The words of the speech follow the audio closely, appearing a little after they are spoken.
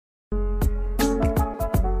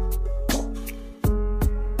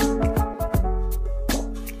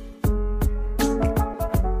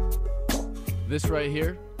This right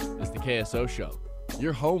here is the KSO Show,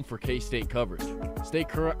 your home for K-State coverage. Stay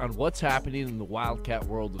current on what's happening in the Wildcat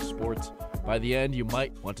world of sports. By the end, you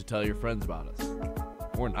might want to tell your friends about us.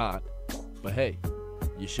 Or not. But hey,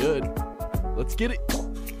 you should. Let's get it.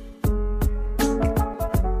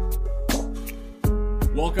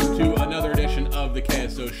 Welcome to another edition of the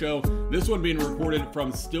KSO Show. This one being recorded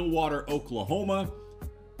from Stillwater, Oklahoma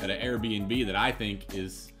at an Airbnb that I think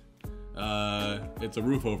is it's a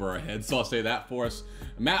roof over our heads, so I'll say that for us.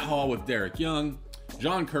 Matt Hall with Derek Young,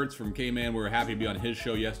 John Kurtz from K-Man. We were happy to be on his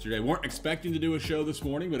show yesterday. Weren't expecting to do a show this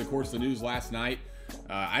morning, but of course the news last night.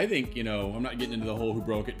 I think, I'm not getting into the whole who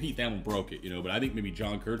broke it. Pete Thamel broke it, but I think maybe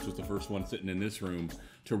John Kurtz was the first one sitting in this room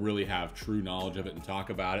to really have true knowledge of it and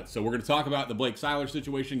talk about it. So we're going to talk about the Blake Seiler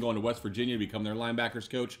situation, going to West Virginia to become their linebackers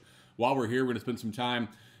coach. While we're here, we're going to spend some time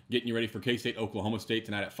getting you ready for K-State, Oklahoma State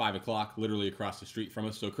tonight at 5 o'clock, literally across the street from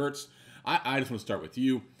us. So Kurtz, I just want to start with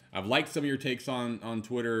you. I've liked some of your takes on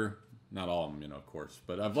Twitter. Not all of them, of course,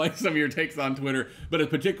 but I've liked some of your takes on Twitter, but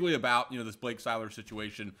particularly about, this Blake Seiler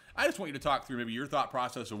situation. I just want you to talk through maybe your thought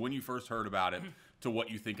process or when you first heard about it to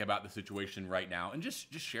what you think about the situation right now, and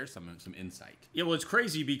just share some insight. Yeah, well, it's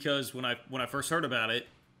crazy because when I first heard about it,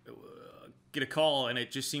 get a call and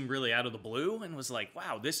it just seemed really out of the blue and was like,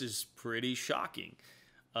 wow, this is pretty shocking.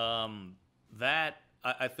 That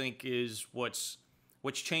I think is what's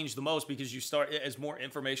changed the most, because you start, as more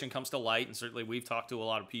information comes to light, and certainly we've talked to a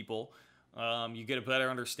lot of people, you get a better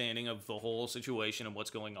understanding of the whole situation and what's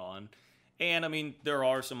going on. And, there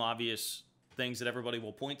are some obvious things that everybody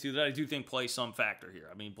will point to that I do think play some factor here.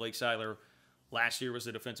 Blake Seiler last year was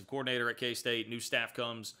the defensive coordinator at K-State. New staff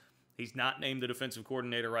comes. He's not named the defensive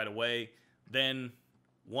coordinator right away. Then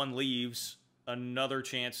one leaves, another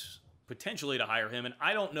chance potentially to hire him. And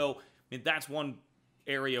I don't know. That's one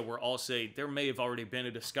area where I'll say there may have already been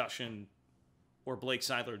a discussion or Blake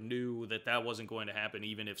Seiler knew that wasn't going to happen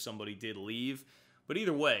even if somebody did leave. But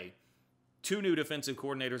either way, two new defensive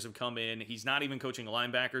coordinators have come in. He's not even coaching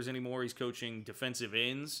linebackers anymore. He's coaching defensive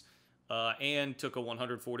ends and took a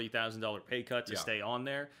 $140,000 pay cut to stay on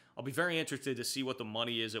there. I'll be very interested to see what the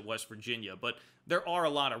money is at West Virginia. But there are a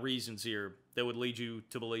lot of reasons here that would lead you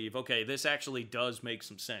to believe, okay, this actually does make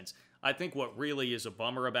some sense. I think what really is a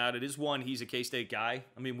bummer about it is, one, he's a K-State guy.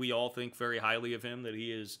 We all think very highly of him, that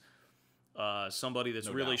he is somebody that's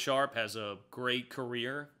really sharp, has a great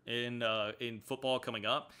career in football coming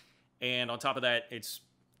up. And on top of that, it's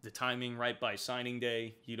the timing right by signing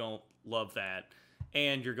day. You don't love that.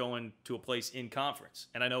 And you're going to a place in conference.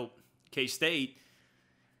 And I know K-State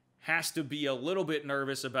has to be a little bit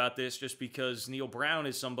nervous about this just because Neil Brown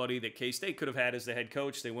is somebody that K-State could have had as the head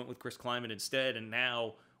coach. They went with Chris Kleiman instead, and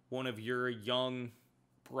now one of your young,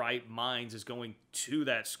 bright minds is going to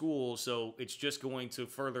that school, so it's just going to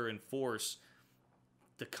further enforce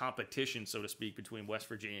the competition, so to speak, between West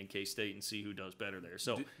Virginia and K-State and see who does better there.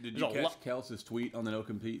 So did you catch Kels's tweet on the no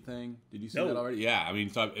compete thing? Did you see that already? Yeah,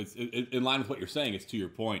 so it's in line with what you're saying. It's to your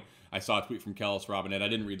point. I saw a tweet from Kels Robinette. I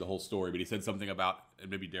didn't read the whole story, but he said something about,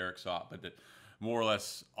 and maybe Derek saw it, but that more or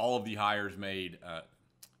less all of the hires made.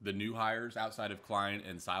 The new hires outside of Klein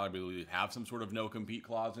and Seiler, I believe, have some sort of no-compete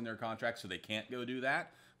clause in their contract, so they can't go do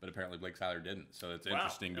that. But apparently Blake Seiler didn't. So it's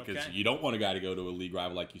interesting because you don't want a guy to go to a league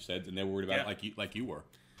rival, like you said, and they're worried about it like you were.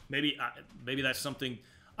 Maybe that's something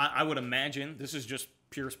I would imagine. This is just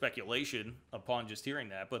pure speculation upon just hearing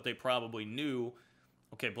that, but they probably knew,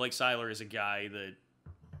 okay, Blake Seiler is a guy that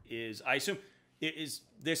is, I assume,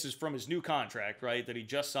 this is from his new contract, right, that he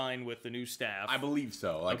just signed with the new staff? I believe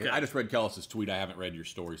so. I just read Kellis's tweet. I haven't read your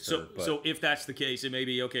story, sir. So if that's the case, it may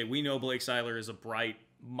be, okay, we know Blake Seiler is a bright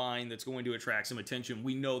mind that's going to attract some attention.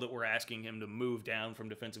 We know that we're asking him to move down from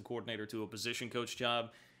defensive coordinator to a position coach job.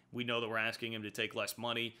 We know that we're asking him to take less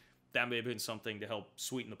money. That may have been something to help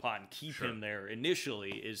sweeten the pot and keep him there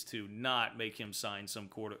initially, is to not make him sign some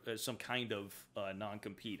kind of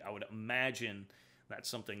non-compete. I would imagine that's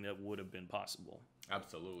something that would have been possible.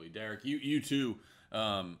 Absolutely. Derek, you too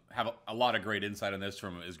have a lot of great insight on this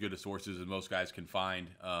from as good a sources as most guys can find.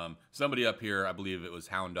 Somebody up here, I believe it was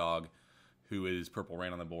Hound Dog, who is Purple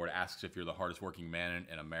Rain on the board, asks if you're the hardest working man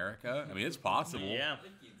in America. It's possible. Yeah.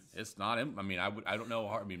 It's not him. I don't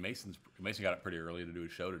know. Mason got up pretty early to do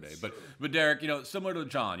his show today. But Derek, similar to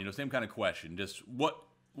John, same kind of question. Just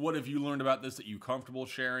what have you learned about this that you're comfortable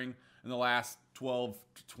sharing in the last 12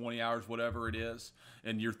 to 20 hours, whatever it is,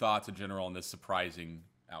 and your thoughts in general on this surprising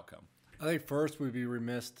outcome? I think first we'd be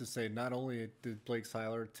remiss to say not only did Blake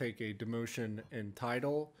Seiler take a demotion in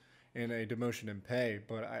title and a demotion in pay,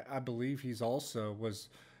 but I believe he's also was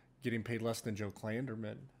getting paid less than Joe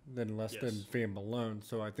Klanderman, than Van Malone.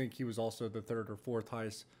 So I think he was also the third or fourth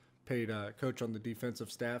highest paid coach on the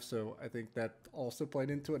defensive staff, so I think that also played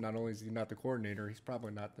into it. Not only is he not the coordinator, he's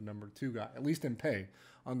probably not the number 2 guy, at least in pay,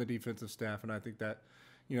 on the defensive staff. And I think that,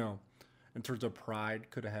 in terms of pride,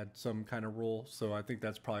 could have had some kind of role. So I think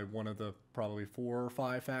that's probably one of the 4 or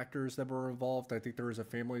 5 factors that were involved. I think there was a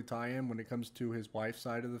family tie-in when it comes to his wife's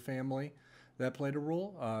side of the family that played a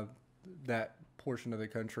role. That portion of the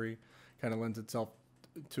country kind of lends itself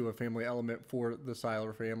to a family element for the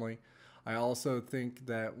Seiler family. I also think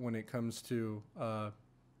that when it comes to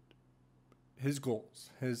his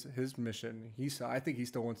goals, his mission, I think he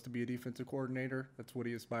still wants to be a defensive coordinator. That's what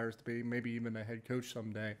he aspires to be, maybe even a head coach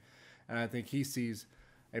someday. And I think he sees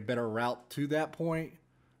a better route to that point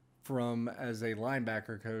from as a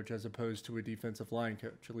linebacker coach as opposed to a defensive line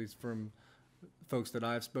coach, at least from folks that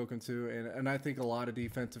I've spoken to. And I think a lot of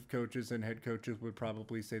defensive coaches and head coaches would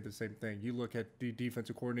probably say the same thing. You look at the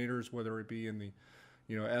defensive coordinators, whether it be in the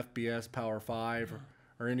FBS, Power 5,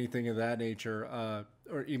 or anything of that nature,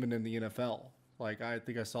 or even in the NFL. Like, I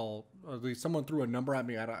think I saw, at least someone threw a number at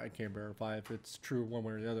me. I can't verify if it's true one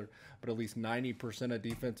way or the other, but at least 90% of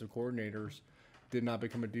defensive coordinators did not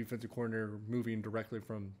become a defensive coordinator moving directly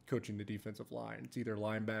from coaching the defensive line. It's either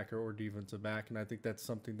linebacker or defensive back, and I think that's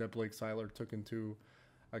something that Blake Seiler took into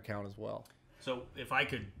account as well. So if I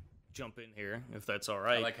could jump in here, if that's all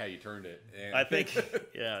right. I like how you turned it. And I think,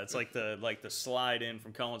 it's like the slide in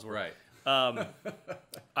from Collinsworth. Right.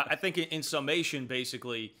 I think in summation,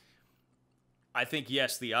 basically, I think,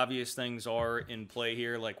 yes, the obvious things are in play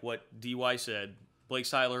here, like what DY said. Blake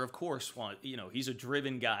Seiler, of course, he's a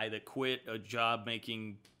driven guy that quit a job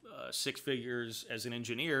making 6 figures as an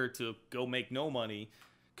engineer to go make no money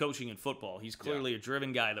coaching in football. He's clearly a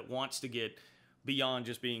driven guy that wants to get beyond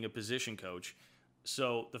just being a position coach.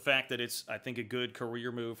 So the fact that it's, I think, a good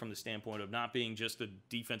career move from the standpoint of not being just a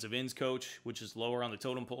defensive ends coach, which is lower on the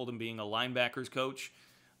totem pole than being a linebackers coach.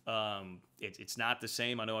 It's not the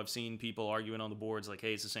same. I know I've seen people arguing on the boards like,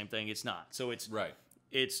 hey, it's the same thing. It's not. So it's right.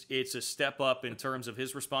 It's a step up in terms of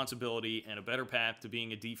his responsibility and a better path to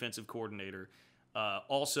being a defensive coordinator.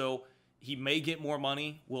 Also, he may get more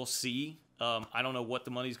money. We'll see. I don't know what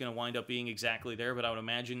the money's going to wind up being exactly there, but I would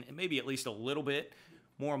imagine maybe at least a little bit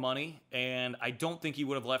more money. And I don't think he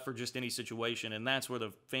would have left for just any situation, and that's where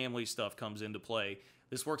the family stuff comes into play.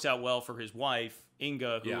 This works out well for his wife,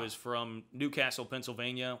 Inga, who is from Newcastle,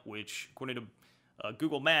 Pennsylvania, which, according to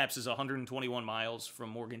Google Maps, is 121 miles from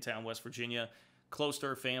Morgantown, West Virginia. Close to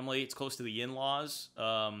her family. It's close to the in-laws,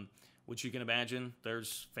 which you can imagine.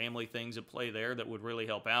 There's family things at play there that would really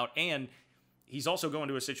help out. And he's also going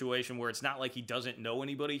to a situation where it's not like he doesn't know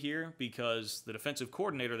anybody here, because the defensive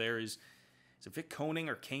coordinator there is it Vic Koenig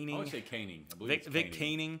or Koenig? I would say Koenig. I believe Vic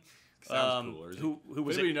Koenig. Sounds cooler. Who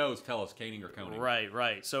was anybody knows, tell us, Koenig or Koenig.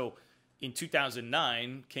 Right. So in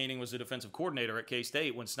 2009, Koenig was the defensive coordinator at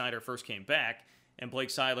K-State when Snyder first came back, and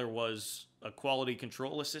Blake Seiler was a quality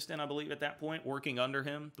control assistant, I believe, at that point, working under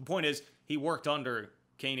him. The point is, he worked under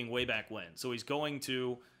Koenig way back when. So he's going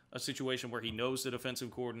to a situation where he knows the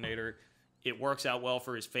defensive coordinator. It works out well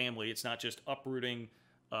for his family. It's not just uprooting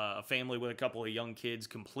a family with a couple of young kids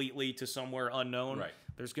completely to somewhere unknown. Right.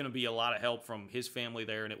 There's going to be a lot of help from his family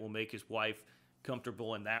there, and it will make his wife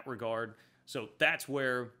comfortable in that regard. So that's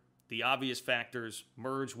where the obvious factors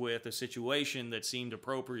merge with a situation that seemed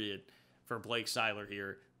appropriate for Blake Seiler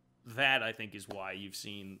here. That, I think, is why you've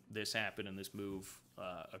seen this happen and this move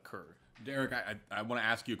occur. Derek, I want to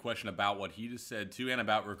ask you a question about what he just said, too, and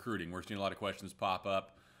about recruiting. We're seeing a lot of questions pop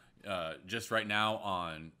up just right now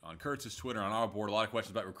on Kurtz's Twitter, on our board, a lot of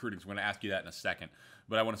questions about recruiting, so I'm going to ask you that in a second.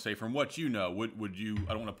 But I want to say, from what you know, would you,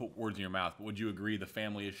 I don't want to put words in your mouth, but would you agree the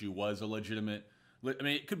family issue was a legitimate, I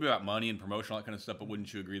mean, it could be about money and promotion, all that kind of stuff, but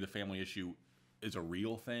wouldn't you agree the family issue is a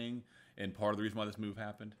real thing and part of the reason why this move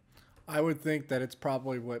happened? I would think that it's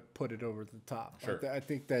probably what put it over the top. Sure. I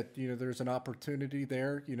think that, there's an opportunity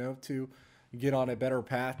there, to get on a better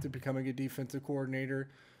path to becoming a defensive coordinator,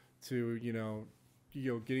 to,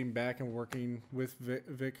 getting back and working with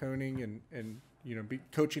Vic Koenig and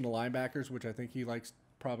coaching the linebackers, which I think he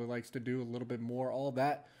probably likes to do a little bit more, all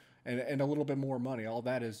that, and a little bit more money. All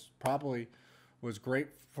that was great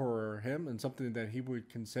for him and something that he would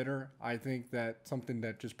consider. I think that something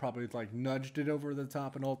that just probably nudged it over the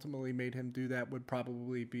top and ultimately made him do that would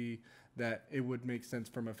probably be that it would make sense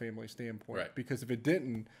from a family standpoint. Right. Because if it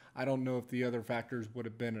didn't, I don't know if the other factors would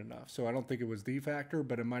have been enough. So I don't think it was the factor,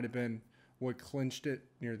 but it might have been what clinched it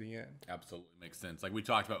near the end. Absolutely makes sense. Like we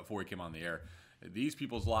talked about before we came on the air, these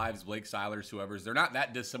people's lives, Blake Seiler's, whoever's, they're not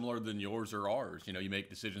that dissimilar than yours or ours. You make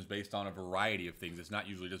decisions based on a variety of things. It's not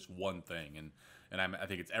usually just one thing. And I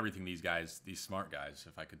think it's everything these smart guys,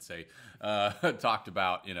 if I could say, talked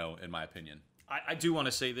about, in my opinion. I do want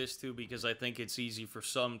to say this too, because I think it's easy for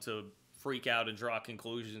some to freak out and draw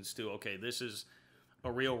conclusions to, okay, this is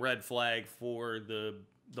a real red flag for the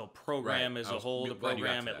program as a whole, the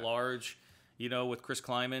program at large, with Chris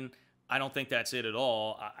Kleiman. I don't think that's it at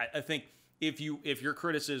all. I think if your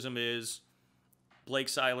criticism is Blake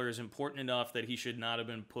Seiler is important enough that he should not have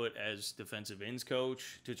been put as defensive ends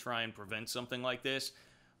coach to try and prevent something like this,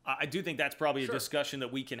 I do think that's probably a discussion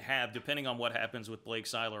that we can have depending on what happens with Blake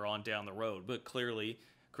Seiler on down the road. But clearly,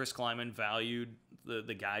 Chris Kleiman valued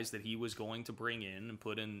the guys that he was going to bring in and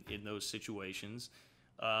put in those situations.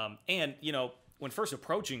 And, when first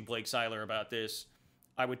approaching Blake Seiler about this,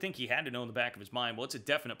 I would think he had to know in the back of his mind, well, it's a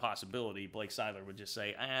definite possibility. Blake Seiler would just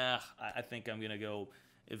say, I think I'm going to go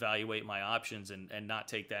evaluate my options and not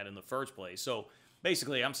take that in the first place. So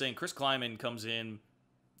basically, I'm saying Chris Kleiman comes in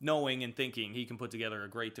knowing and thinking he can put together a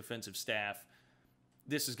great defensive staff.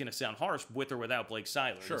 This is going to sound harsh with or without Blake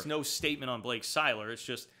Seiler. Sure. It's no statement on Blake Seiler. It's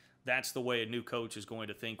just that's the way a new coach is going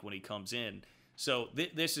to think when he comes in. So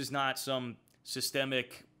this is not some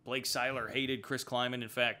systemic Blake Seiler hated Chris Kleiman. In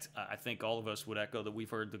fact, I think all of us would echo that we've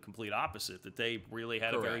heard the complete opposite, that they really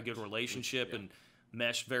had a very good relationship and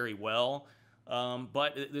meshed very well.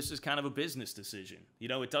 But this is kind of a business decision.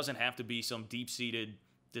 It doesn't have to be some deep-seated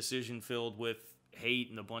decision filled with hate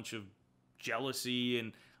and a bunch of jealousy,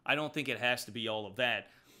 and I don't think it has to be all of that.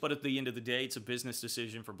 But at the end of the day, it's a business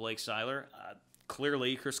decision for Blake Seiler.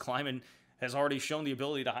 Clearly, Chris Kleiman has already shown the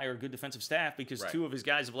ability to hire a good defensive staff because two of his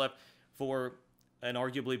guys have left for an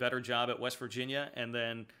arguably better job at West Virginia and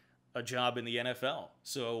then a job in the NFL.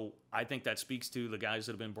 So I think that speaks to the guys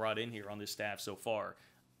that have been brought in here on this staff so far.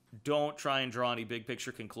 Don't try and draw any big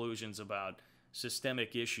picture conclusions about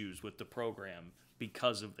systemic issues with the program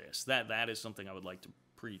because of this. That is something I would like to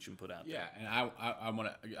preach and put out there. Yeah, and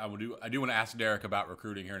I do want to ask Derek about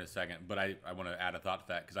recruiting here in a second, but I want to add a thought to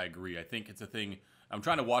that because I agree. I think it's a thing. I'm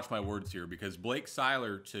trying to watch my words here because Blake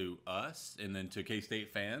Seiler to us and then to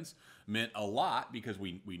K-State fans meant a lot because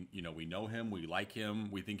we know him, we like him,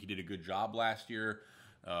 we think he did a good job last year,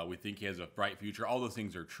 we think he has a bright future. All those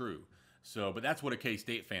things are true. So, but that's what a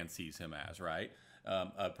K-State fan sees him as, right?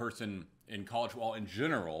 A person in college football in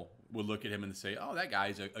general would look at him and say, "Oh, that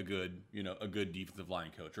guy's a good defensive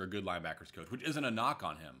line coach or a good linebackers coach," which isn't a knock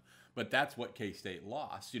on him. But that's what K-State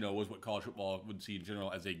lost, was what college football would see in general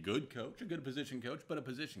as a good coach, a good position coach, but a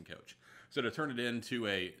position coach. So to turn it into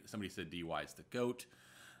somebody said DY's the GOAT.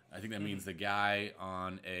 I think that means the guy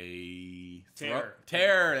on a tear.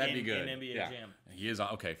 That'd be good. In NBA Jam. He is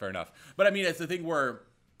on. Okay, fair enough. But I mean, it's the thing where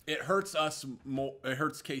it hurts us more. It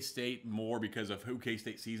hurts K-State more because of who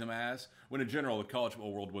K-State sees him as. When in general, the college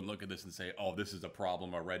football world wouldn't look at this and say, "Oh, this is a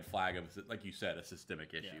problem, a red flag of," like you said, a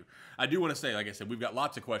systemic issue. Yeah. I do want to say, like I said, we've got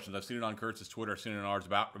lots of questions. I've seen it on Kurtz's Twitter. I've seen it on ours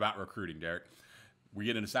about recruiting. Derek, we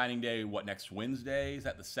get into signing day. What, next Wednesday? Is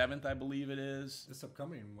that the 7th? I believe it is. This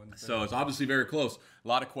upcoming Wednesday. So it's obviously very close. A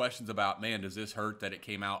lot of questions about, man, does this hurt that it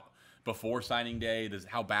came out before signing day?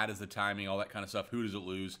 How bad is the timing? All that kind of stuff. Who does it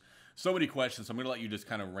lose? So many questions. So I'm going to let you just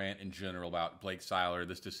kind of rant in general about Blake Seiler,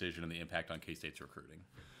 this decision, and the impact on K-State's recruiting.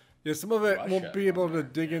 Yeah, some of it won't be able to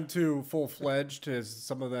dig into full-fledged as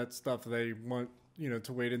some of that stuff they want,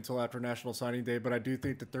 to wait until after National Signing Day. But I do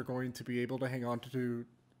think that they're going to be able to hang on to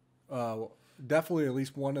definitely at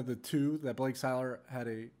least one of the two that Blake Seiler had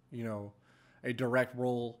a direct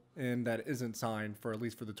role in that isn't signed for at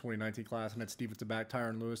least for the 2019 class, and that's defensive back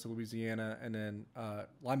Tyron Lewis of Louisiana, and then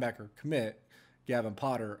linebacker commit Gavin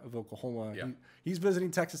Potter of Oklahoma. Yeah. He's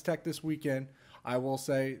visiting Texas Tech this weekend. I will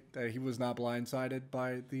say that he was not blindsided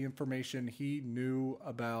by the information. He knew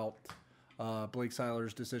about Blake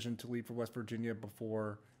Seiler's decision to leave for West Virginia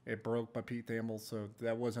before it broke by Pete Thamel, so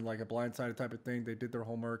that wasn't like a blindsided type of thing. They did their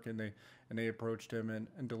homework and they approached him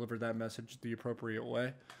and delivered that message the appropriate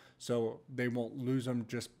way. So they won't lose him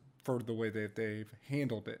just for the way that they've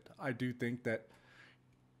handled it. I do think that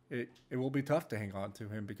it will be tough to hang on to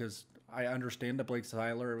him because I understand that Blake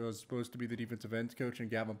Seiler was supposed to be the defensive ends coach and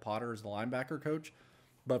Gavin Potter is the linebacker coach.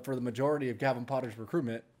 But for the majority of Gavin Potter's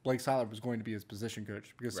recruitment, Blake Seiler was going to be his position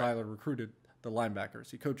coach because Seiler recruited the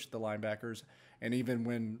linebackers. He coached the linebackers. And even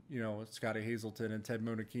when, Scotty Hazelton and Ted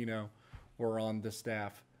Monachino were on the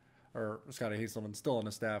staff, or Scotty Hazelton still on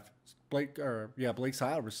the staff, Blake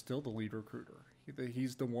Seiler was still the lead recruiter.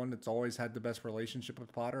 He's the one that's always had the best relationship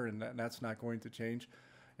with Potter, and that's not going to change.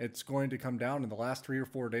 It's going to come down in the last 3 or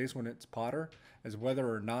 4 days when it's Potter as whether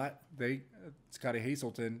or not Scotty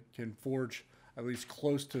Hazelton can forge at least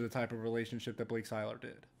close to the type of relationship that Blake Seiler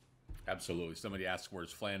did. Absolutely. Somebody asked,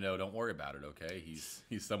 where's Flando? Don't worry about it, okay?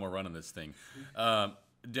 He's somewhere running this thing.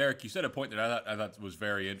 Derek, you said a point that I thought was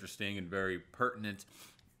very interesting and very pertinent.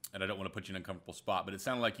 and I don't want to put you in an uncomfortable spot, but it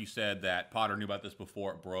sounded like you said that Potter knew about this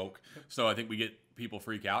before it broke. So I think we get people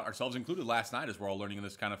freak out, ourselves included, last night as we're all learning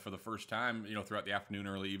this kind of for the first time, throughout the afternoon,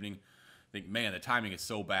 early evening. I think, man, the timing is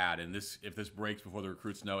so bad, and if this breaks before the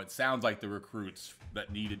recruits know, it sounds like the recruits that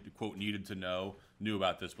needed to know knew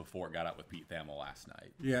about this before it got out with Pete Thamel last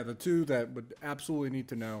night. Yeah, the two that would absolutely need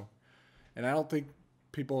to know, and I don't think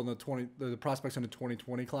people in the prospects in the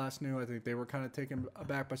 2020 class knew. I think they were kind of taken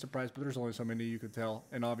aback by surprise, but there's only so many you could tell.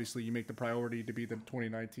 And obviously, you make the priority to be the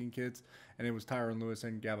 2019 kids, and it was Tyron Lewis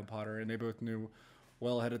and Gavin Potter, and they both knew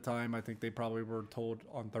well ahead of time. I think they probably were told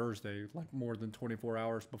on Thursday, like more than 24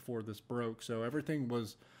 hours before this broke. So everything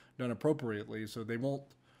was done appropriately. So they won't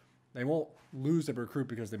lose a recruit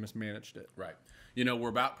because they mismanaged it. Right. We're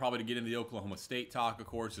about probably to get into the Oklahoma State talk, of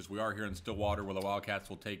course, as we are here in Stillwater, where the Wildcats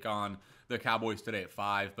will take on the Cowboys today at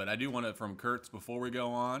 5. But I do want to, from Kurtz, before we go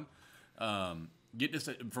on, get this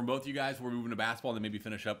from both you guys. We're moving to basketball, and then maybe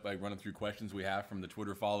finish up by running through questions we have from the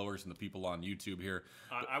Twitter followers and the people on YouTube here.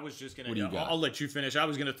 I was just going to, I'll let you finish. I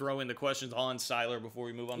was going to throw in the questions on Seiler before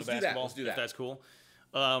we move on to basketball. Let's do that. If that's cool.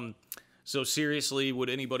 So seriously, would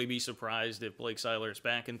anybody be surprised if Blake Seiler is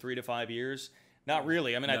back in 3 to 5 years? Not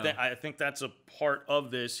really. I mean, no. I think that's a part of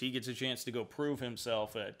this. He gets a chance to go prove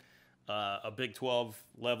himself at a Big 12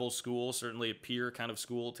 level school, certainly a peer kind of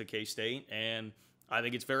school to K-State, and I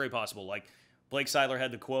think it's very possible. Like, Blake Seiler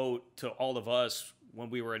had the quote to all of us when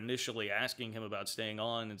we were initially asking him about staying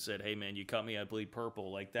on and said, "Hey, man, you cut me, I bleed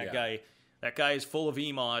purple." Like, that guy is full of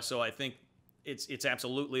emaw, so I think it's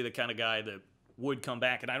absolutely the kind of guy that would come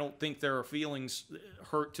back, and I don't think there are feelings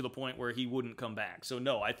hurt to the point where he wouldn't come back. So,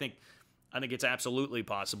 no, I think it's absolutely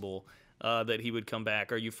possible that he would come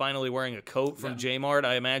back. Are you finally wearing a coat from J-Mart?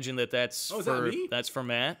 I imagine that's that's for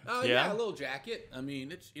Matt. Oh, yeah, a little jacket. I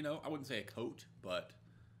mean, it's I wouldn't say a coat, but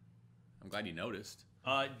I'm glad you noticed.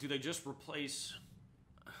 Do they just replace?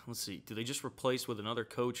 Let's see. Do they just replace with another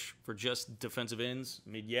coach for just defensive ends? I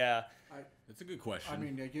mean, yeah. That's a good question. I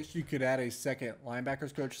mean, I guess you could add a second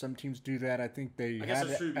linebackers coach. Some teams do that. I think they. I guess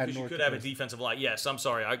that's true because you could have a defensive line. Yes, I'm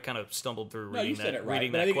sorry. I kind of stumbled through reading that. Right.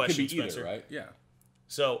 Reading but that I think question, it could be Spencer. Either, right? Yeah.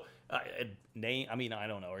 So, name. I mean, I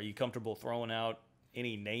don't know. Are you comfortable throwing out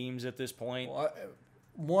any names at this point? Well,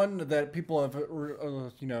 one that people have,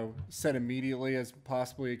 said immediately as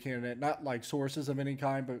possibly a candidate, not like sources of any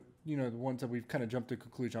kind, but the ones that we've kind of jumped to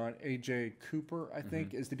conclusion on. AJ Cooper, I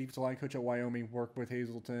think, is the defensive line coach at Wyoming. Worked with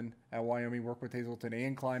Hazleton at Wyoming. Worked with Hazleton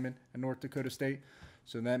and Kleiman at North Dakota State.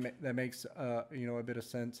 So that makes a bit of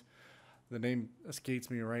sense. The name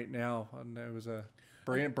escapes me right now, and it was a.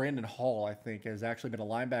 Brandon Hall, I think, has actually been a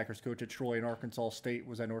linebackers coach at Troy and Arkansas State,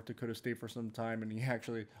 was at North Dakota State for some time, and he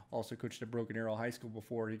actually also coached at Broken Arrow High School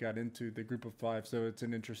before he got into the group of 5, so it's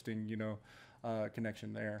an interesting,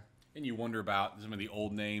 connection there. And you wonder about some of the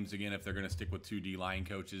old names, again, if they're going to stick with 2 D-line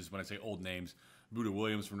coaches. When I say old names, Buda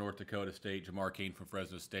Williams from North Dakota State, Jamar Kane from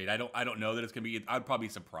Fresno State. I don't know that it's going to be – I'd probably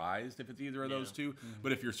be surprised if it's either of those two. Mm-hmm.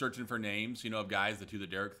 But if you're searching for names, of guys, the 2 that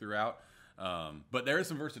Derek threw out – but there is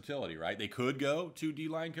some versatility, right? They could go 2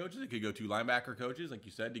 D-line coaches. They could go 2 linebacker coaches, like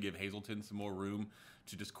you said, to give Hazleton some more room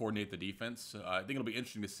to just coordinate the defense. I think it'll be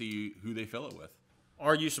interesting to see who they fill it with.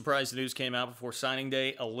 Are you surprised the news came out before signing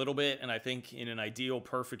day? A little bit, and I think in an ideal,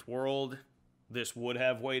 perfect world, this would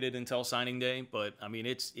have waited until signing day. But, I mean,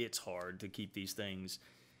 it's hard to keep these things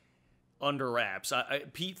under wraps.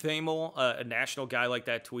 Pete Thamel, a national guy like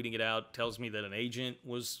that, tweeting it out, tells me that an agent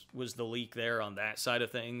was the leak there on that side of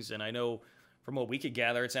things. And I know from what we could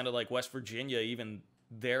gather, it sounded like West Virginia, even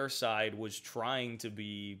their side, was trying to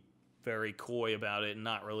be very coy about it and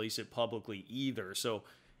not release it publicly either. So,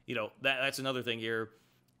 that's another thing here.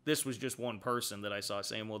 This was just one person that I saw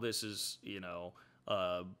saying, well, this is,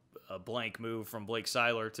 a blank move from Blake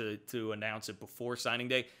Seiler to announce it before signing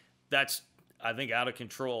day. That's, I think, out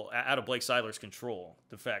of Blake Seiler's control,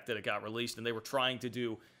 the fact that it got released. And they were trying to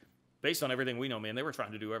do, based on everything we know, man, they were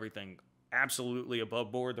trying to do everything absolutely above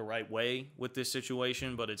board the right way with this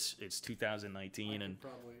situation. But it's 2019, and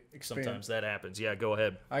sometimes that happens. Yeah, go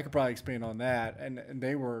ahead. I could probably expand on that. And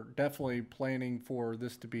they were definitely planning for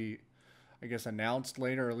this to be, I guess, announced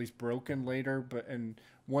later, or at least broken later. And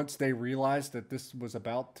once they realized that this was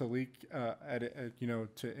about to leak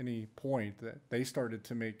to any point, that they started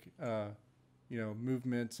to make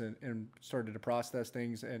movements and started to process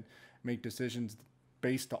things and make decisions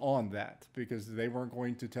based on that, because they weren't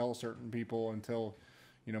going to tell certain people until,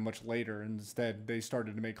 much later. Instead, they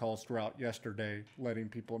started to make calls throughout yesterday, letting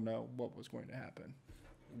people know what was going to happen.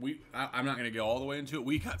 I'm not going to go all the way into it.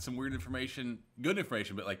 We got some weird information, good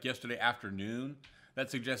information, but like yesterday afternoon, that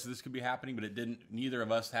suggested this could be happening, but it didn't. Neither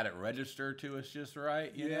of us had it registered to us just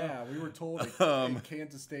right. You know? We were told at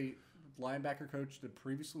Kansas State linebacker coach that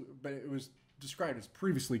previously, but it was described as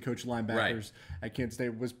previously coached linebackers at Kansas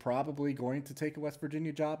State, was probably going to take a West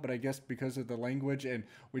Virginia job, but I guess because of the language, and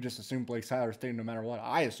we just assumed Blake Seiler stayed no matter what.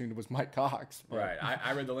 I assumed it was Mike Cox. But. Right.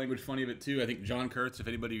 I read the language funny of it too. I think John Kurtz, if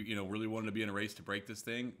anybody really wanted to be in a race to break this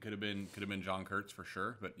thing, could have been John Kurtz for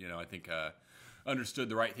sure. But I think understood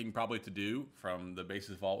the right thing probably to do from the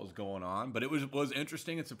basis of all that was going on. But it was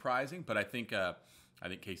interesting and surprising. But I think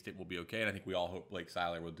K-State will be okay, and I think we all hope Blake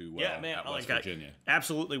Seiler will do well at West Virginia. I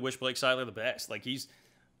absolutely wish Blake Seiler the best. Like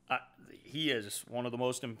he is one of the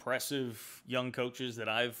most impressive young coaches that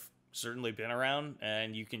I've certainly been around,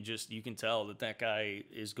 and you can tell that guy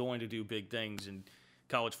is going to do big things in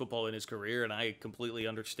college football in his career, and I completely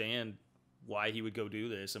understand why he would go do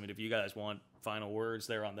this. I mean, if you guys want final words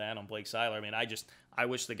there on that on Blake Seiler, I mean, I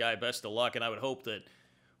wish the guy best of luck, and I would hope that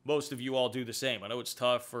most of you all do the same. I know it's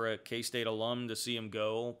tough for a K-State alum to see him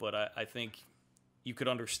go, but I think you could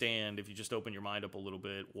understand if you just open your mind up a little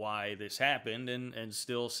bit why this happened and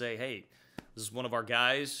still say, hey, this is one of our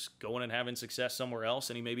guys going and having success somewhere else,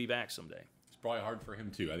 and he may be back someday. It's probably hard for him,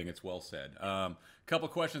 too. I think it's well said. Couple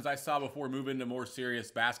questions I saw before we move into more serious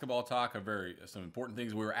basketball talk. Some important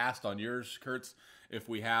things. We were asked on yours, Kurtz, if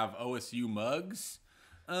we have OSU mugs.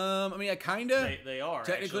 I mean, They are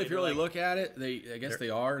technically. actually, if you really look at it, I guess they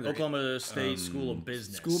are. Oklahoma State School of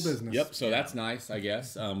Business. School business. Yep. So that's nice, I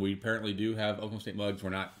guess. We apparently do have Oklahoma State mugs.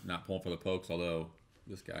 We're not pulling for the Pokes, although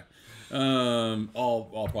this guy,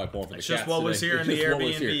 all probably pulling for the It's Cats just what was today. here in the Just what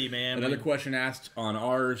was Airbnb, here. man. Another question asked on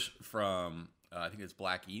ours from I think it's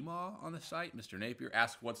Black Emaw on the site. Mr. Napier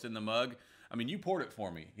asked what's in the mug. I mean, you poured it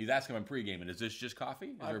for me. He's asking on pregame, and is this just coffee?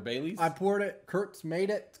 Is there Bailey's? I poured it. Kurtz made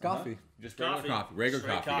it. It's coffee. Just regular coffee. Regular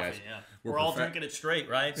Straight coffee, guys. Yeah. We're all drinking it straight,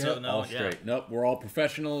 right? Yep. So no, All straight. Nope, we're all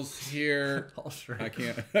professionals here. All straight. I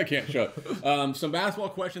can't show it. Some basketball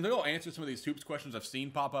questions. I'll answer some of these hoops questions I've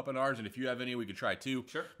seen pop up in ours, and if you have any, we could try too.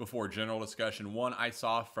 Sure. Before general discussion. One I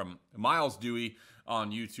saw from Miles Dewey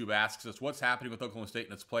on YouTube asks us, what's happening with Oklahoma State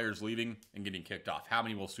and its players leaving and getting kicked off? How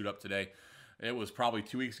many will suit up today? It was probably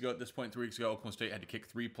 2 weeks ago at this point, 3 weeks ago, Oklahoma State had to kick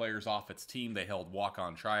 3 players off its team. They held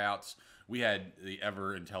walk-on tryouts. We had the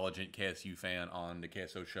ever-intelligent KSU fan on the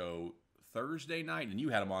KSO show Thursday night, and you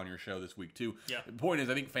had him on your show this week too. Yeah. The point is,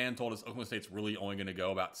 I think Fan told us Oklahoma State's really only going to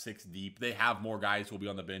go about 6 deep. They have more guys who will be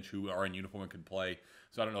on the bench who are in uniform and could play,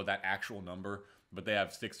 so I don't know that actual number, but they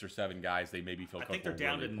have 6 or 7 guys they maybe feel I comfortable think they're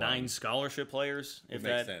down to really 9 playing. scholarship players, if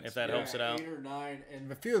makes that sense. helps it out. 8 or 9,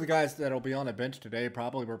 and a few of the guys that'll be on the bench today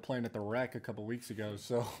probably were playing at the Rec a couple weeks ago.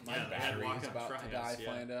 So My Yeah, they had battery is walk-on about to die, tryouts,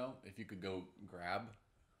 yeah. Flando. If you could go grab.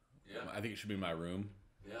 Yeah. I think it should be in my room.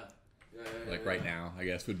 Yeah. Like right now, I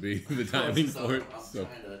guess would be the timing for it. I'm So,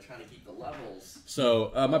 trying to keep the levels.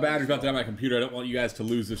 my battery's about to die on my computer. I don't want you guys to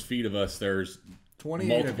lose this feed of us. There's 28 of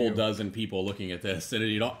multiple you. dozen people looking at this, and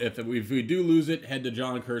if we do lose it, head to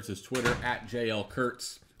John Kurtz's Twitter at JL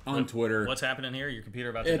Kurtz on Twitter. What's happening here? Your computer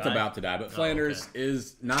about to It's die? about to die. But Flanders okay.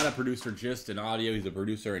 is not a producer just in audio. He's a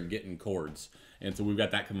producer in getting chords. And so we've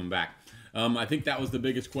got that coming back. I think that was the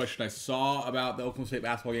biggest question I saw about the Oklahoma State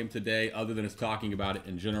basketball game today, other than us talking about it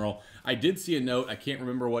in general. I did see a note. I can't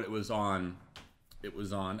remember what it was on.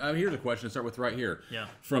 Here's a question to start with right here. Yeah.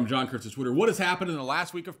 From John Kurtz's Twitter. What has happened in the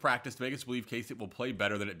last week of practice to make us believe K-State will play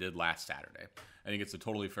better than it did last Saturday? I think it's a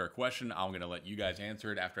totally fair question. I'm going to let you guys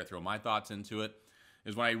answer it after I throw my thoughts into it.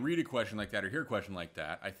 Is when I read a question like that or hear a question like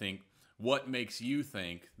that, I think, what makes you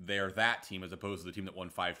think they're that team as opposed to the team that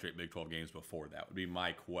won 5 straight Big 12 games before that would be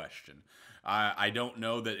my question. I don't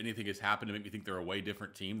know that anything has happened to make me think they're a way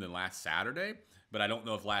different team than last Saturday, but I don't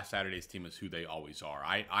know if last Saturday's team is who they always are.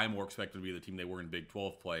 I more expected to be the team they were in Big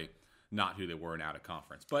 12 play, not who they were in out of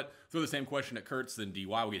conference. But throw the same question at Kurtz, then DY.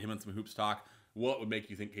 We'll get him in some hoops talk. What would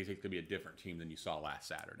make you think K-State could be a different team than you saw last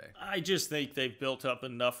Saturday? I just think they've built up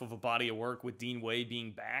enough of a body of work with Dean Wade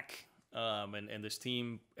being back. And this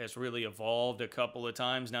team has really evolved a couple of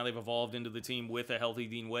times. Now they've evolved into the team with a healthy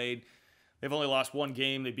Dean Wade. They've only lost 1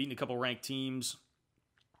 game. They've beaten a couple ranked teams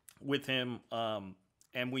with him.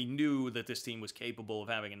 And we knew that this team was capable of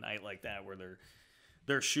having a night like that where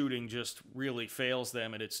their shooting just really fails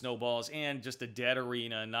them and it snowballs, and just a dead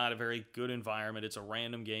arena, not a very good environment. It's a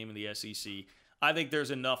random game in the SEC. I think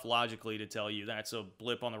there's enough logically to tell you that's a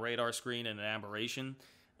blip on the radar screen and an aberration.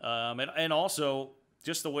 And also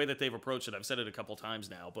just the way that they've approached it. I've said it a couple times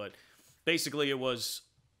now, but basically it was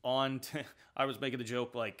I was making the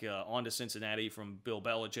joke like on to Cincinnati from Bill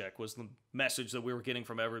Belichick was the message that we were getting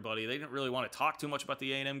from everybody. They didn't really want to talk too much about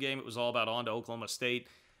the A&M game. It was all about on to Oklahoma State.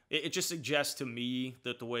 It just suggests to me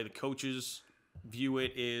that the way the coaches view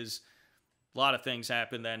it is a lot of things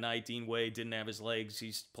happened that night. Dean Wade didn't have his legs.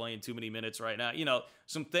 He's playing too many minutes right now. You know,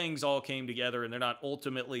 some things all came together, and they're not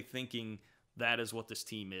ultimately thinking that is what this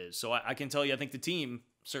team is. So I can tell you, I think the team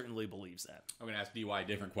certainly believes that. I'm going to ask DY a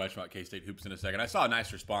different question about K-State hoops in a second. I saw a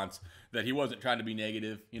nice response that he wasn't trying to be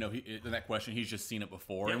negative. You know, in that question, he's just seen it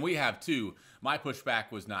before. Yeah. And we have too. My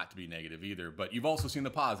pushback was not to be negative either, but you've also seen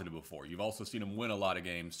the positive before. You've also seen him win a lot of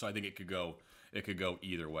games, so I think it could go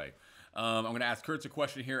either way. I'm going to ask Kurtz a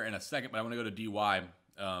question here in a second, but I want to go to DY.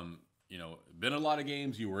 You know, been in a lot of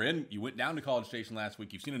games. You went down to College Station last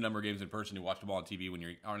week. You've seen a number of games in person. You watched them all on TV when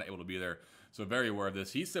you aren't able to be there. So very aware of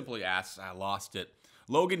this. He simply asks, I lost it.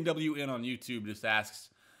 Logan WN on YouTube just asks,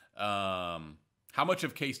 how much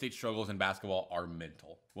of K-State struggles in basketball are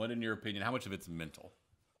mental? What, in your opinion, how much of it's mental?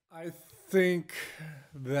 I think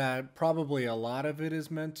that probably a lot of it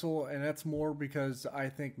is mental, and that's more because I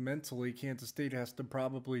think mentally Kansas State has to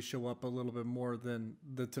probably show up a little bit more than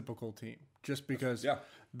the typical team, just because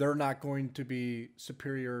they're not going to be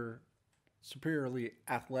superiorly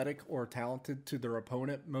athletic or talented to their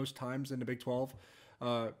opponent most times in the Big 12.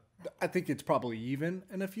 I think it's probably even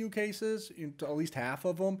in a few cases, at least half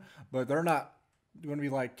of them, but they're not going to be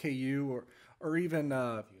like KU or even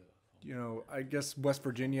you know, I guess West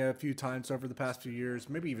Virginia a few times over the past few years,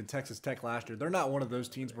 maybe even Texas Tech last year. They're not one of those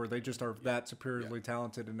teams where they just are that superiorly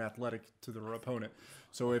talented and athletic to their opponent.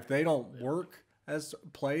 So if they don't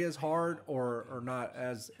play as hard or are not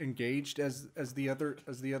as engaged as the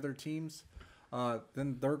other teams,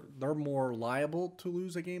 then they're more liable to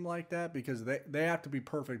lose a game like that because they have to be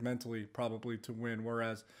perfect mentally probably to win.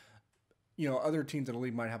 Whereas, you know, other teams in the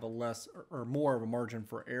league might have a less or more of a margin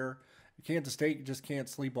for error. Kansas State just can't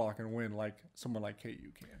sleepwalk and win like someone like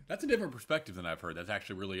KU can. That's a different perspective than I've heard. That's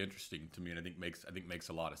actually really interesting to me, and I think makes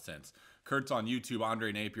a lot of sense. Kurtz on YouTube,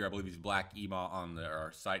 Andre Napier, I believe he's Black Ema on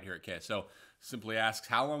our site here at KSO, simply asks,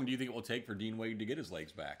 how long do you think it will take for Dean Wade to get his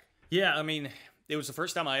legs back? Yeah, I mean, it was the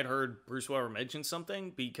first time I had heard Bruce Weber mention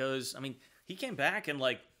something because, I mean, he came back and,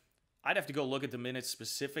 like, I'd have to go look at the minutes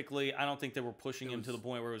specifically. I don't think they were pushing him to the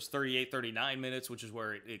point where it was 38, 39 minutes, which is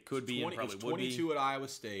where it could be and probably would be. 22 at Iowa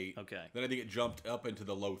State. Okay. Then I think it jumped up into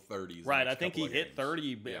the low 30s. Right. I think he hit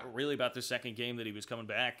 30 really about the second game that he was coming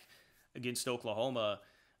back against Oklahoma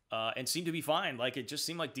and seemed to be fine. Like, it just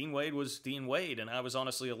seemed like Dean Wade was Dean Wade, and I was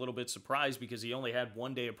honestly a little bit surprised because he only had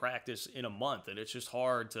 1 day of practice in a month, and it's just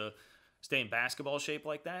hard to stay in basketball shape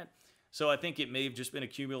like that. So I think it may have just been a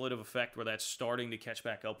cumulative effect where that's starting to catch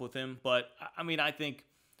back up with him. But, I mean, I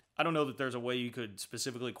don't know that there's a way you could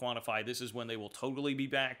specifically quantify this is when they will totally be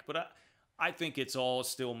back. But I think it's all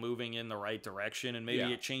still moving in the right direction. And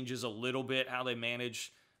maybe it changes a little bit how they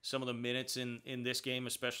manage some of the minutes in this game,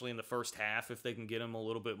 especially in the first half, if they can get him a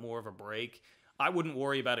little bit more of a break. I wouldn't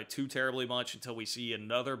worry about it too terribly much until we see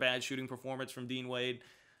another bad shooting performance from Dean Wade.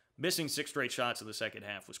 Missing 6 straight shots in the second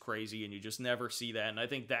half was crazy, and you just never see that. And I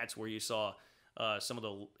think that's where you saw some of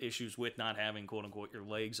the issues with not having, quote-unquote, your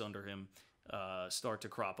legs under him start to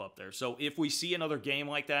crop up there. So if we see another game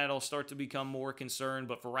like that, I'll start to become more concerned.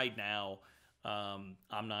 But for right now,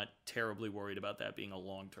 I'm not terribly worried about that being a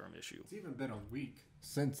long-term issue. It's even been a week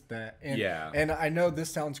since that. And I know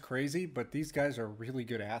this sounds crazy, but these guys are really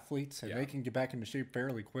good athletes, and they can get back into shape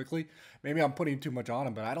fairly quickly. Maybe I'm putting too much on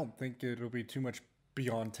them, but I don't think it'll be too much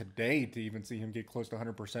beyond today to even see him get close to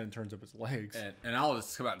 100% in terms of his legs. And I'll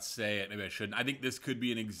just come out and say it. Maybe I shouldn't. I think this could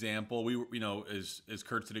be an example. We were, you know, as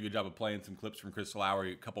Kurtz did a good job of playing some clips from Chris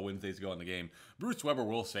Lowry a couple Wednesdays ago in the game. Bruce Weber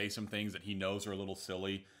will say some things that he knows are a little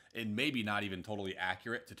silly and maybe not even totally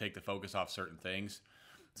accurate to take the focus off certain things.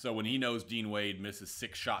 So when he knows Dean Wade misses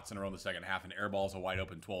 6 shots in a row in the second half and airballs a wide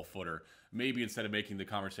open 12-footer, maybe instead of making the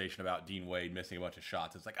conversation about Dean Wade missing a bunch of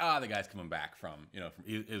shots, it's like, the guy's coming back from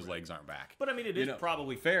his legs aren't back. But I mean, it is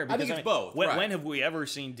probably fair. Because, I think it's both. When have we ever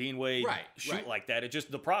seen Dean Wade shoot like that? It just,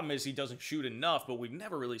 the problem is he doesn't shoot enough, but we've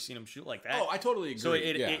never really seen him shoot like that. Oh, I totally agree. So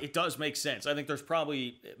it does make sense. I think there's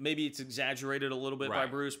probably, maybe it's exaggerated a little bit by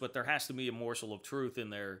Bruce, but there has to be a morsel of truth in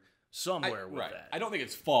there somewhere with that. I don't think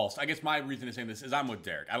it's false. I guess my reason to saying this is I'm with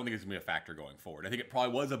Derek. I don't think it's going to be a factor going forward. I think it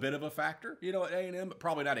probably was a bit of a factor, at A&M, but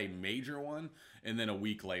probably not a major one. And then a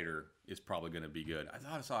week later is probably going to be good. I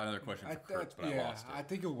thought I saw another question for Kurtz, but I lost it. I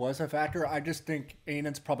think it was a factor. I just think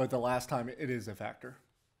A&M's probably the last time it is a factor.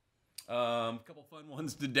 A couple fun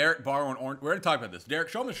ones. Did Derek borrow an orange? We're going to talk about this. Derek,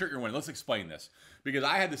 show him the shirt you're wearing. Let's explain this. Because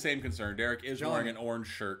I had the same concern. Derek is wearing an orange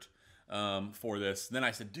shirt for this. Then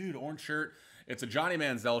I said, dude, orange shirt. It's a Johnny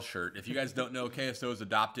Manziel shirt. If you guys don't know, KSO's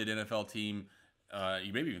adopted NFL team.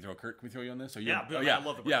 You maybe even throw Kurt. Can we throw you on this? I love the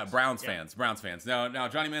Browns. Yeah, Browns fans. Browns fans. Now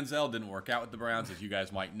Johnny Manziel didn't work out with the Browns, as you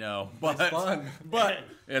guys might know. But it's fun. But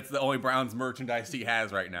it's the only Browns merchandise he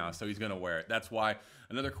has right now, so he's going to wear it. That's why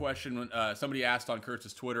Another question, somebody asked on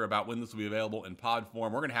Kurtz's Twitter about when this will be available in pod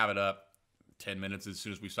form. We're going to have it up 10 minutes as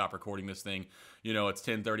soon as we stop recording this thing. You know, it's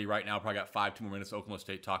 10:30 right now. Probably got 2 more minutes. Oklahoma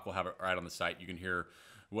State Talk. We'll have it right on the site. You can hear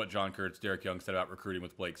what John Kurtz, Derek Young said about recruiting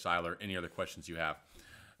with Blake Seiler. Any other questions you have?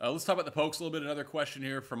 Let's talk about the Pokes a little bit. Another question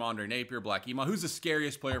here from Andre Napier, Black Ema. Who's the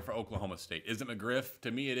scariest player for Oklahoma State? Is it McGriff? To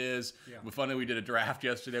me, it is. Yeah. Funny, we did a draft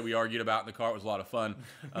yesterday. We argued about it in the car. It was a lot of fun.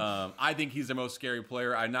 I think he's the most scary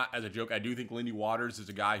player. As a joke, I do think Lindy Waters is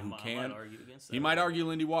a guy who can. He might argue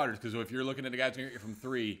Lindy Waters, because if you're looking at a guy who's going to get you from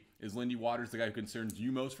 3, is Lindy Waters the guy who concerns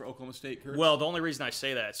you most for Oklahoma State, Kurtz? Well, the only reason I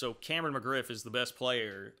say that, so Cameron McGriff is the best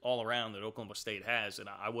player all around that Oklahoma State has, and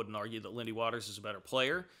I wouldn't argue that Lindy Waters is a better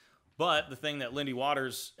player. But the thing that Lindy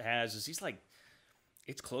Waters has is he's like,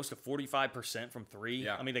 it's close to 45% from 3.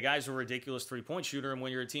 Yeah. I mean, the guy's a ridiculous three-point shooter, and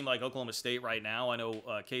when you're a team like Oklahoma State right now, I know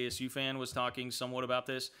a KSU fan was talking somewhat about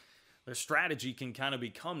this, their strategy can kind of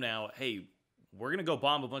become now, hey, we're going to go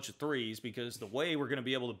bomb a bunch of threes, because the way we're going to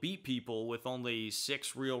be able to beat people with only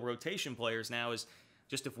 6 real rotation players now is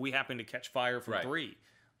just if we happen to catch fire from 3,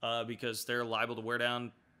 because they're liable to wear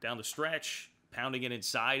down the stretch. Pounding it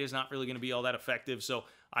inside is not really going to be all that effective. So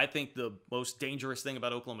I think the most dangerous thing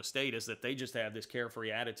about Oklahoma State is that they just have this carefree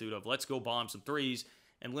attitude of let's go bomb some threes,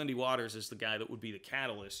 and Lindy Waters is the guy that would be the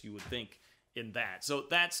catalyst, you would think, in that. So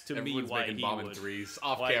that's to me why he would threes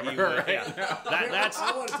off camera.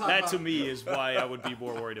 That to me is why I would be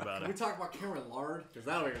more worried about Can it. we talk about Cameron Lard? Because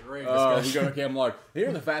that'll be a great We discussion. go to Cam Lard.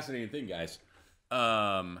 Here's the fascinating thing, guys.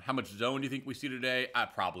 How much zone do you think we see today?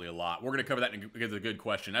 Probably a lot. We're going to cover that because it's a good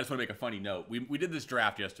question. I just want to make a funny note. We did this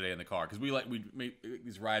draft yesterday in the car because we make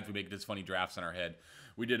these rides. We make this funny drafts in our head.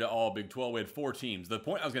 We did it all Big 12. We had 4 teams. The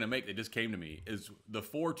point I was going to make that just came to me is the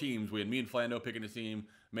 4 teams. We had me and Flando picking a team.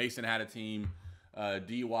 Mason had a team.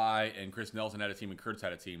 DY and Chris Nelson had a team, and Kurtz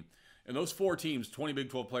had a team. And those 4 teams, 20 Big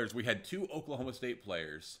 12 players, we had 2 Oklahoma State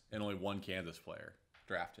players and only 1 Kansas player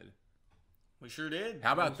drafted. We sure did.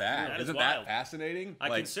 How about that? That is Isn't wild. that fascinating? I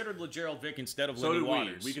considered LeGerald Vick instead of So Lindy did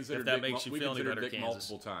Waters. we considered if that Vic, makes you we feel any considered better, Vic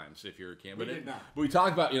Kansas. multiple times if you're a Kansas. We did not. But we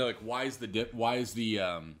talked about why is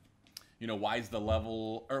the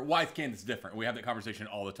level, or why is Kansas different? We have that conversation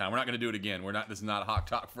all the time. We're not going to do it again. This is not a hot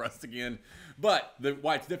talk for us again. But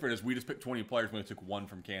why it's different is we just picked 20 players. We only took 1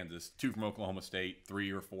 from Kansas, 2 from Oklahoma State,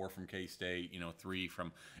 3 or 4 from K-State, 3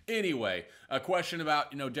 from. Anyway, a question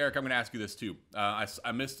about, Derek, I'm going to ask you this too. I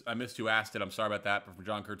missed who asked it. I'm sorry about that. But from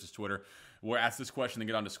John Kurtz's Twitter, we'll ask this question and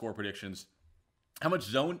get on to score predictions.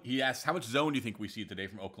 He asked, how much zone do you think we see today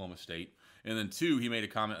from Oklahoma State? And then 2, he made a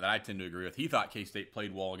comment that I tend to agree with. He thought K-State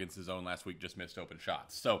played well against the zone last week, just missed open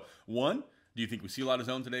shots. So 1, do you think we see a lot of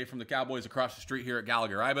zone today from the Cowboys across the street here at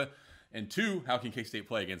Gallagher-Iba? And 2, how can K-State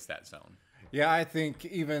play against that zone? Yeah, I think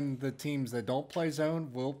even the teams that don't play zone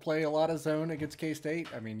will play a lot of zone against K-State.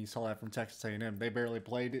 I mean, you saw that from Texas A&M. They barely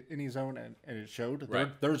played any zone, and it showed.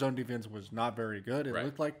 Their zone defense was not very good. It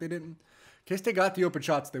looked like they didn't. K-State got the open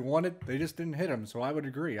shots they wanted. They just didn't hit them, so I would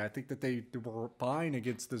agree. I think that they were fine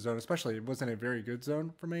against the zone, especially it wasn't a very good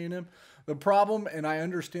zone from A&M. The problem, and I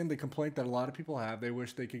understand the complaint that a lot of people have, they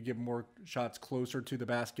wish they could get more shots closer to the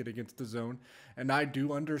basket against the zone, and I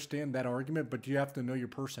do understand that argument, but you have to know your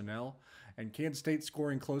personnel. And Kansas State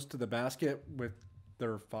scoring close to the basket with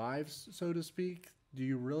their 5s, so to speak, do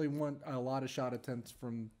you really want a lot of shot attempts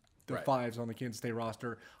from the 5s on the Kansas State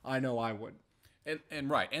roster? I know I would. And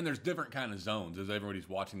there's different kind of zones, as everybody's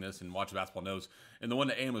watching this and watching basketball knows. And the one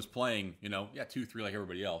that A&M was playing, 2-3 like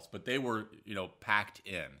everybody else, but they were, packed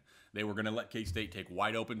in. They were going to let K-State take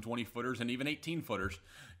wide open 20-footers and even 18-footers.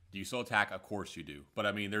 Do you still attack? Of course you do. But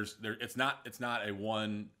I mean, it's not a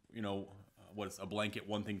one, a blanket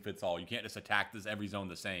one thing fits all. You can't just attack every zone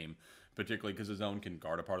the same, particularly because the zone can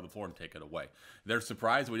guard a part of the floor and take it away. They're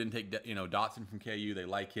surprised we didn't take Dotson from KU. They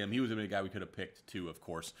like him. He was a guy we could have picked too, of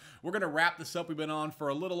course. We're going to wrap this up. We've been on for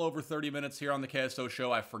a little over 30 minutes here on the KSO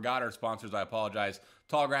show. I forgot our sponsors. I apologize.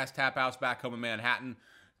 Tallgrass Tap House back home in Manhattan.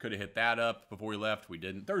 Could have hit that up before we left. We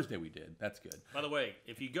didn't. Thursday we did. That's good. By the way,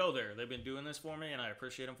 if you go there, they've been doing this for me, and I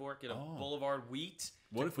appreciate them for it. Get a Boulevard wheat.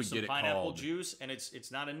 What if we some get it pineapple called? Juice, and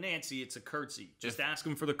it's not a Nancy, it's a Kurtzy. Just ask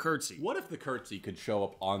them for the Kurtzy. What if the Kurtzy could show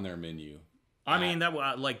up on their menu? I mean, I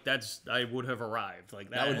would have arrived.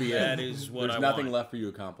 That would be that is what There's I nothing want. left for you to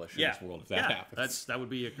accomplish in this world if that happens. That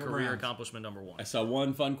would be a career accomplishment number 1. I saw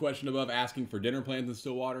one fun question above asking for dinner plans in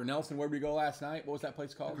Stillwater. Nelson, where did we go last night? What was that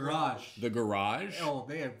place called? Garage. The Garage. Oh,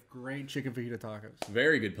 they have great chicken fajita tacos.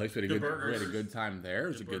 Very good place. We had burgers. a good time there. It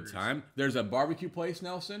was a good time. There's a barbecue place,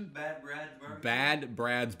 Nelson. Bad Brad's Barbecue. Bad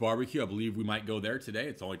Brad's Barbecue. I believe we might go there today.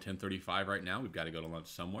 It's only 10:35 right now. We've got to go to lunch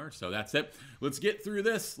somewhere. So that's it. Let's get through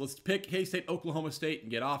this. Let's pick K-State Oklahoma State,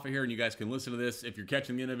 and get off of here, and you guys can listen to this. If you're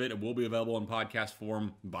catching the end of it, it will be available in podcast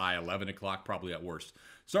form by 11 o'clock, probably at worst.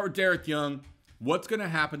 Start with Derek Young. What's going to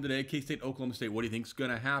happen today? K-State, Oklahoma State, what do you think is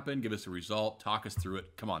going to happen? Give us a result. Talk us through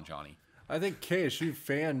it. Come on, Johnny. I think KSU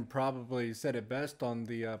fan probably said it best on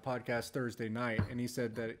the podcast Thursday night, and he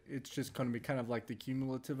said that it's just going to be kind of like the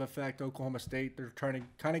cumulative effect. Oklahoma State, they're trying to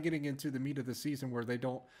kind of getting into the meat of the season where they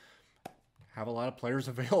don't have a lot of players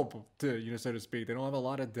available to, so to speak. They don't have a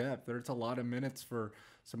lot of depth. There's a lot of minutes for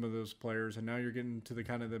some of those players, and now you're getting to the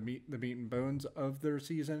kind of the meat and bones of their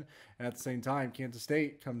season. And at the same time, Kansas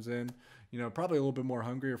State comes in, probably a little bit more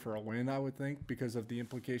hungrier for a win, I would think, because of the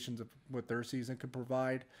implications of what their season could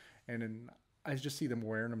provide. And then I just see them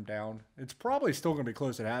wearing them down. It's probably still going to be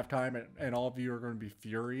close at halftime, and all of you are going to be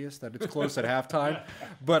furious that it's close at halftime.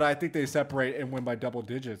 But I think they separate and win by double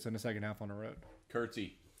digits in the second half on the road.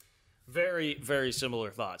 Kurtzy. Very, very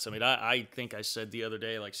similar thoughts. I mean, I think I said the other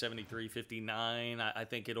day, like 73-59. I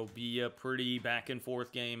think it'll be a pretty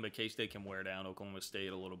back-and-forth game, but K-State can wear down Oklahoma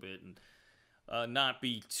State a little bit and not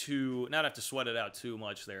have to sweat it out too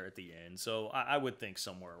much there at the end. So I would think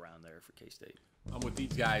somewhere around there for K-State. I'm with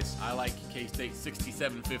these guys. I like K-State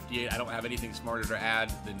 67-58. I don't have anything smarter to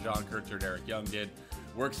add than John Kurtz or Derek Young did.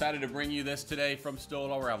 We're excited to bring you this today from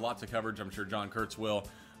Stillwater. We'll have lots of coverage. I'm sure John Kurtz will.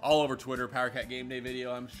 All over Twitter, PowerCat Game Day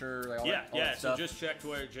video, I'm sure. Like all that So stuff. just check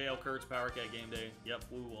Twitter, JL Kurtz, PowerCat Game Day. Yep,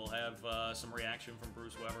 we will have some reaction from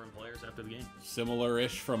Bruce Weber and players after the game.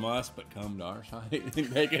 Similar-ish from us, but come to our side and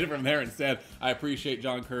take it from there instead. I appreciate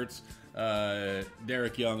John Kurtz,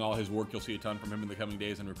 Derek Young, all his work. You'll see a ton from him in the coming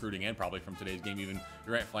days in recruiting, and probably from today's game, even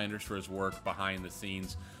Grant Flanders for his work behind the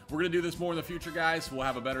scenes. We're going to do this more in the future, guys. We'll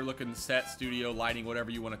have a better looking set, studio, lighting, whatever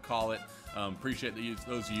you want to call it. Appreciate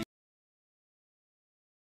those of you